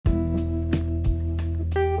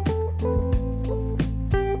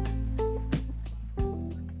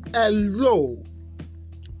Hello,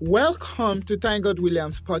 welcome to Thank God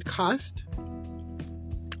Williams podcast.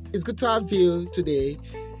 It's good to have you today.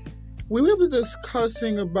 We will be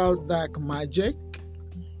discussing about dark magic.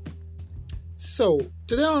 So,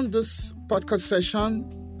 today on this podcast session,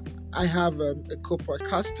 I have a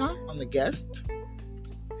co-podcaster and a guest.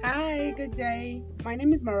 Hi, good day. My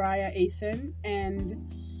name is Mariah Asen, and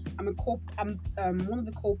I'm one of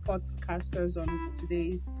the co-podcasters on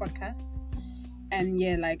today's podcast. And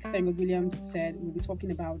yeah, like Thank God Williams said, we'll be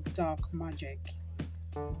talking about dark magic.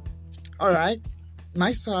 All right,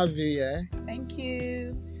 nice to have you here. Thank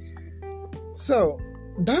you. So,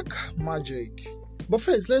 dark magic. But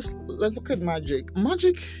first, let's look at magic.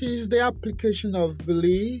 Magic is the application of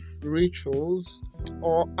belief, rituals,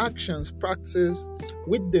 or actions practiced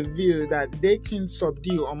with the view that they can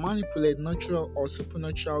subdue or manipulate natural or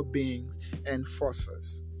supernatural beings and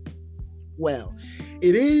forces. Well,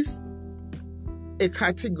 it is a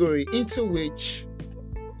category into which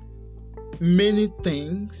many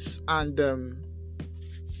things and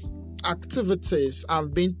activities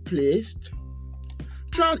have been placed.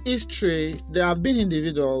 Throughout history, there have been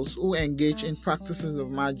individuals who engage in practices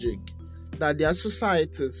of magic that their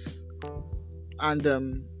societies and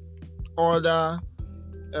other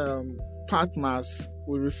partners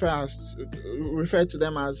will refer to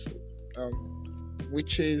them as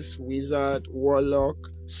witches, wizard, warlock,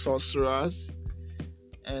 sorcerers,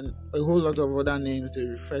 and a whole lot of other names they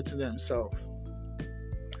refer to themselves.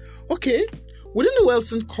 Okay, within the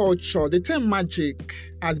Western culture, the term magic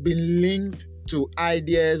has been linked to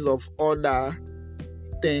ideas of other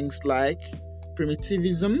things like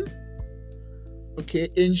primitivism,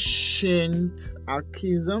 ancient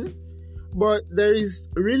archaism, but there is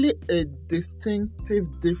really a distinctive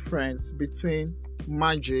difference between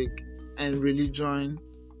magic and religion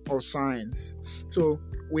or science. So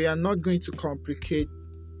we are not going to complicate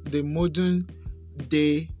the modern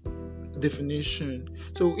day definition.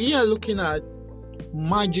 So we are looking at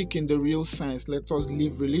magic in the real sense. Let us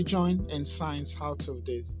leave religion and science out of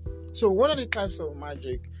this. So what are the types of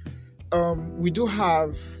magic? We do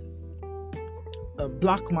have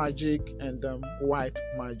black magic and white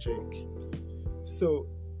magic. So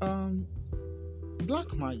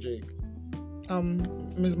black magic,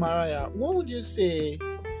 Ms. Mariah, what would you say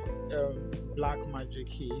black magic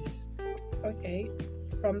is? Okay,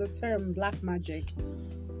 from the term black magic,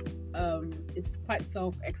 it's quite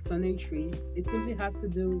self-explanatory. It simply has to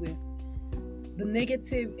do with the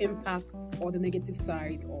negative impact or the negative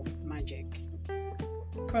side of magic.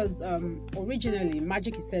 Because originally,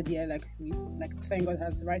 magic is said here, like Thank God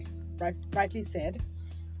has rightly said,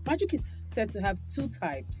 magic is said to have two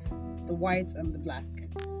types: the white and the black.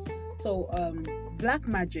 So, black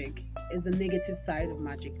magic is the negative side of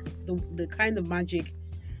magic, the kind of magic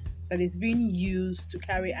that is being used to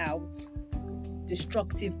carry out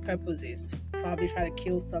destructive purposes, probably try to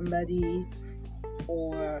kill somebody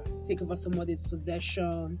or take over somebody's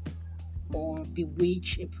possession or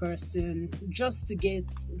bewitch a person just to get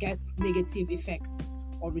negative effects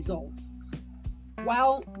or results.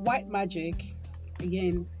 While white magic,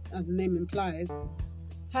 again, as the name implies,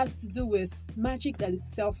 has to do with magic that is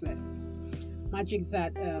selfless, magic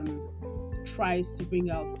that tries to bring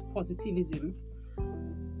out positivism.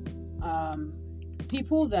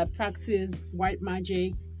 People that practice white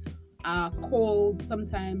magic are called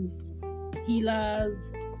sometimes healers,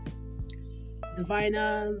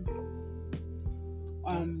 diviners,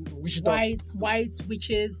 white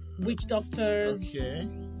witches, witch doctors,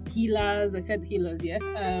 healers. I said healers, yeah.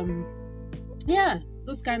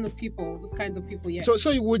 Those kinds of people, yeah. So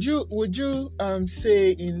would you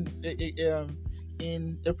say in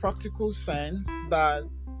a practical sense that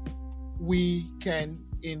we can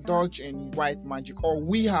indulge in white magic, or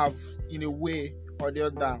we have in a way or the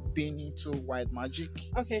other been into white magic?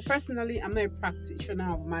 Okay, personally, I'm not a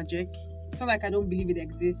practitioner of magic. It's not like I don't believe it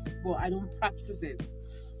exists, but I don't practice it.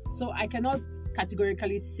 So I cannot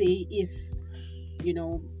categorically say if,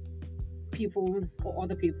 people or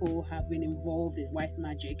other people have been involved in white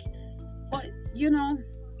magic. But,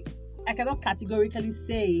 I cannot categorically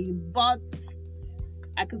say, but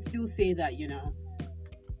I could still say that,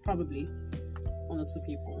 probably one or two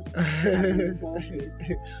people have been involved with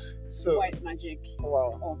white magic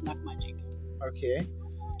or black magic. Okay.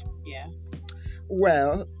 Yeah.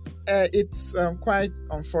 Well, it's quite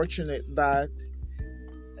unfortunate that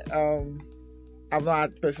I've not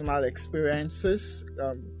had personal experiences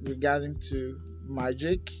regarding to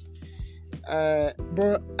magic,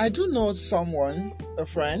 but I do know someone, a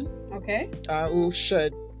friend, who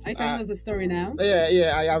shared. Are you telling us a story now?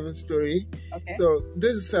 Yeah, I have a story. Okay. So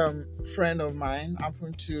this friend of mine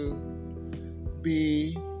happened to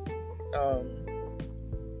be um,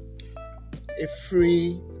 a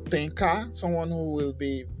free thinker, someone who will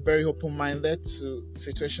be very open-minded to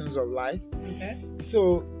situations of life. Okay.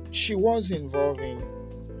 So she was involved in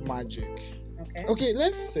magic. Okay. Okay,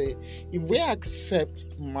 let's say if we accept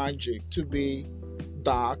magic to be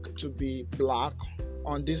dark, to be black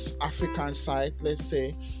on this African side, let's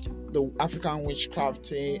say the African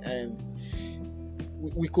witchcrafting, and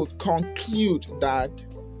we could conclude that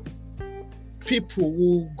people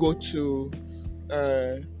who go to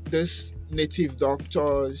this native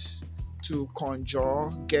doctors to conjure,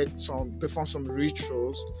 perform some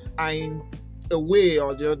rituals, and in a way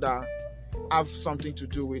or the other have something to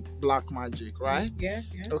do with black magic, right? Yeah.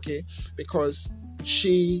 Okay, because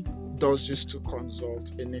she does just to consult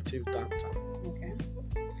a native doctor. Okay.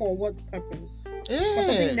 For what purpose? For Yeah,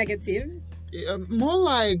 something negative? more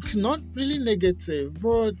like not really negative,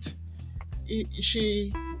 but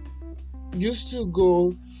she used to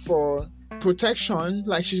go for protection,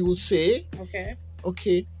 like she would say. Okay.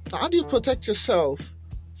 Okay, how do you protect yourself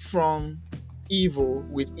from evil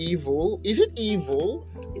with evil? Is it evil?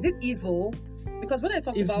 Is it evil? Because when I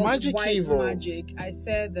talk Is about magic white evil? magic, I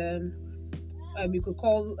said you could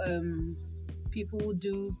call people who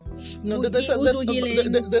do No, who the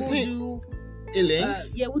healings, who thing, do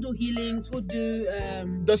healings. who do healings, who do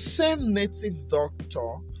The same native doctor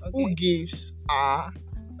who okay, gives her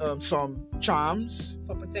some charms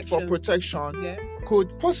for protection. for protection Yeah. could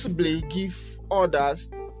possibly give others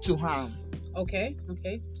to harm. Okay.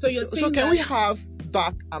 So you're saying So can that, we have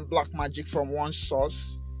dark and black magic from one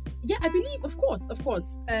source? yeah, I believe, of course.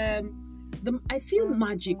 I feel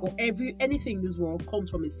magic or anything in this world comes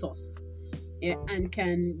from a source, yeah, and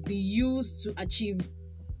can be used to achieve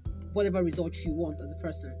whatever result you want as a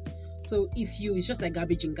person. So it's just like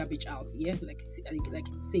garbage in, garbage out, yeah, like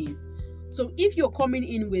it says. So if you're coming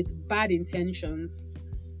in with bad intentions,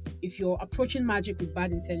 if you're approaching magic with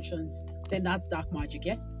bad intentions, then that's dark magic,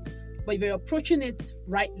 yeah. But if you're approaching it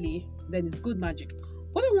rightly, then it's good magic.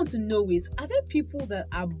 What I want to know is, are there people that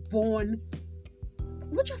are born?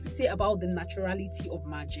 What do you have to say about the naturality of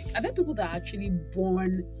magic? Are there people that are actually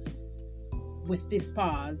born with these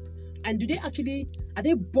powers? And are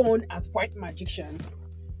they born as white magicians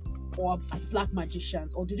or as black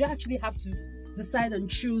magicians? Or do they actually have to decide and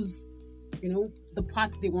choose, the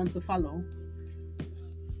path they want to follow?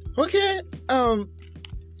 Okay.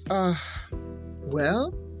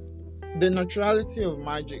 Well, the naturality of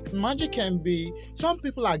magic can be, some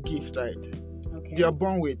people are gifted. Okay. They are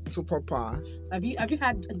born with superpowers.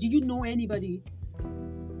 Do you know anybody?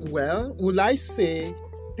 Well, would I say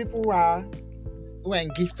people who are in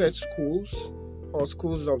gifted schools or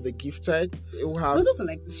schools of the gifted, who have Those are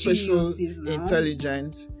like special geniuses now.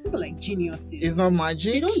 intelligence? Those are like geniuses. It's not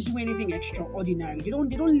magic. They don't do anything extraordinary. They don't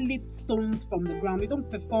lift stones from the ground. They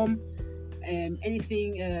don't perform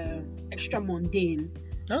anything extra mundane.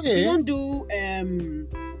 Okay. They don't do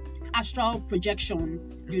astral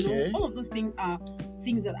projections. Okay. All of those things are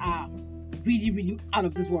things that are really, really out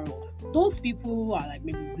of this world. Those people who are like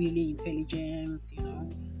maybe really intelligent,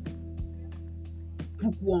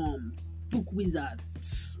 bookworms, book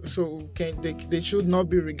wizards. So they should not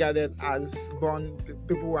be regarded as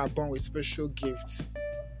people who are born with special gifts.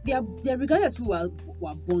 They're regarded as people who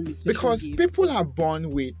are born with special Because gifts. people are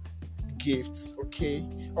born with gifts, okay,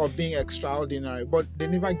 of being extraordinary, but they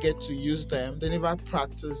never get to use them. They never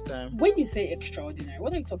practice them. When you say extraordinary,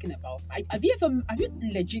 what are you talking about? Have you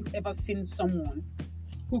legit ever seen someone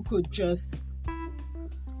who could just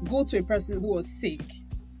go to a person who was sick,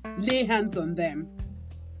 lay hands on them,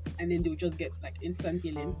 and then they'll just get like instant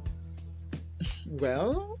healing?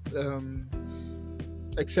 Well,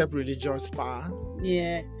 except religious power.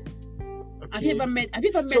 Yeah. Okay. Have you ever met?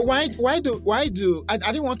 So why do I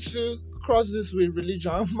didn't want to cross this with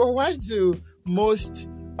religion, but why do most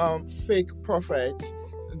fake prophets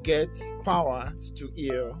get powers to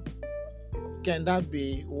heal? Can that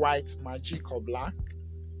be white magic or black?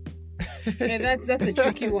 Yeah, that's a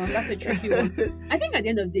tricky one. That's a tricky one. I think at the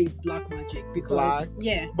end of the day, it's black magic because Black.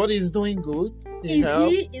 yeah. But he's doing good.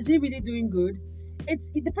 Is he really doing good?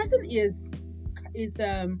 The person is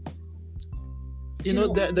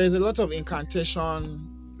there's a lot of incantation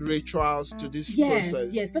rituals to this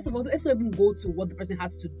process. Yes. First of all, let's not even go to what the person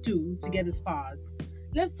has to do to get his powers.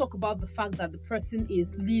 Let's talk about the fact that the person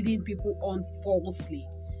is leading people on falsely.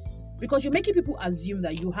 Because you're making people assume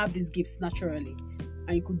that you have these gifts naturally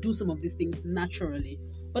and you could do some of these things naturally.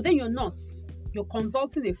 But then you're not. You're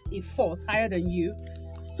consulting a force higher than you.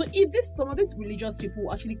 So if some of these religious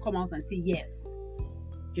people actually come out and say, yes,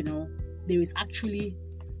 I'm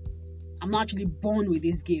not actually born with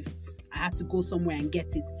these gifts. I had to go somewhere and get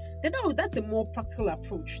it. then that's a more practical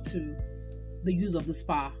approach to the use of the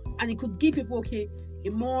spa, and it could give people a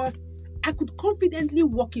more. I could confidently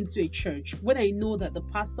walk into a church when I know that the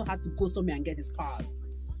pastor had to go somewhere and get his powers.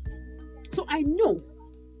 So I know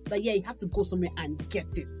that he had to go somewhere and get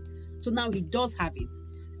it. So now he does have it.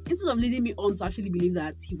 Instead of leading me on to actually believe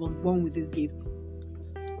that he was born with these gifts.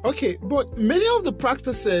 Okay, but many of the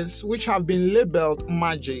practices which have been labeled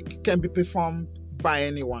magic can be performed by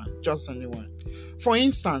anyone, just anyone. For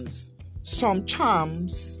instance, some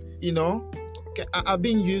charms, are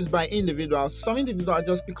being used by individuals. Some individuals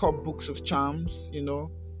just pick up books of charms,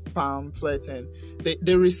 pamphlets, and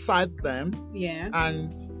they recite them. Yeah. And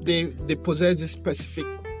they possess this specific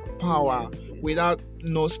power without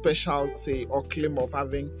no specialty or claim of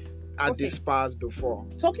having had these powers before.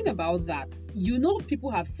 Talking about that, people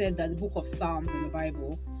have said that the book of Psalms in the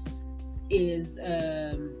Bible is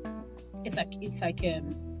it's like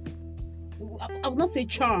I would not say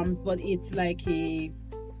charms, but it's like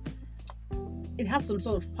it has some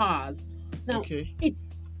sort of powers. Now, it's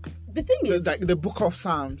the thing is like the book of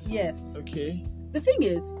Psalms. Yes. Okay. The thing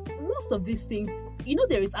is, most of these things,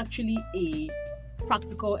 there is actually a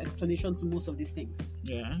practical explanation to most of these things.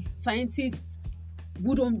 Yeah. Scientists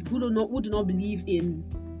who do not believe in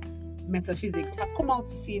metaphysics have come out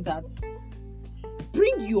to say that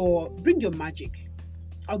bring your magic.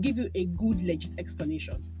 I'll give you a good legit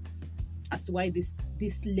explanation as to why this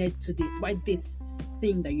led to this, why this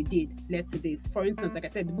thing that you did led to this. For instance, like I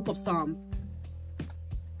said, the book of Psalms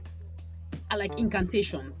are like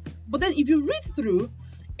incantations. But then if you read through,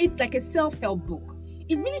 it's like a self-help book.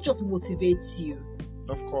 It really just motivates you,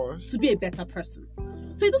 of course, to be a better person.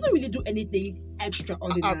 So it doesn't really do anything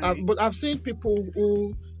extraordinary. But I've seen people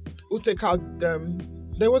who take out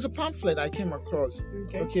there was a pamphlet I came across.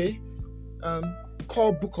 Okay.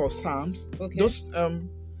 Called Book of Psalms. Okay. Those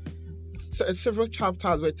several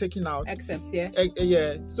chapters were taken out. Excerpts, yeah.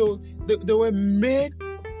 Yeah. So they were made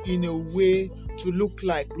in a way to look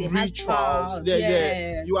like rituals.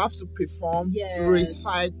 Yeah. You have to perform,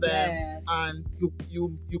 recite them, and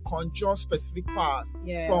you conjure specific parts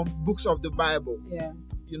from books of the Bible. Yeah.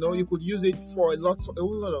 You could use it for a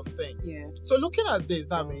whole lot of things. Yeah. So looking at this,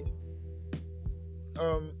 that means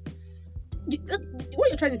what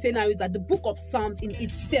you're trying to say now is that the book of Psalms in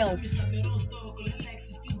itself.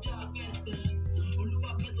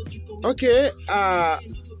 Okay. I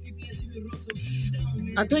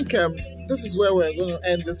think this is where we're going to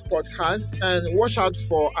end this podcast, and watch out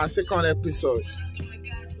for our second episode.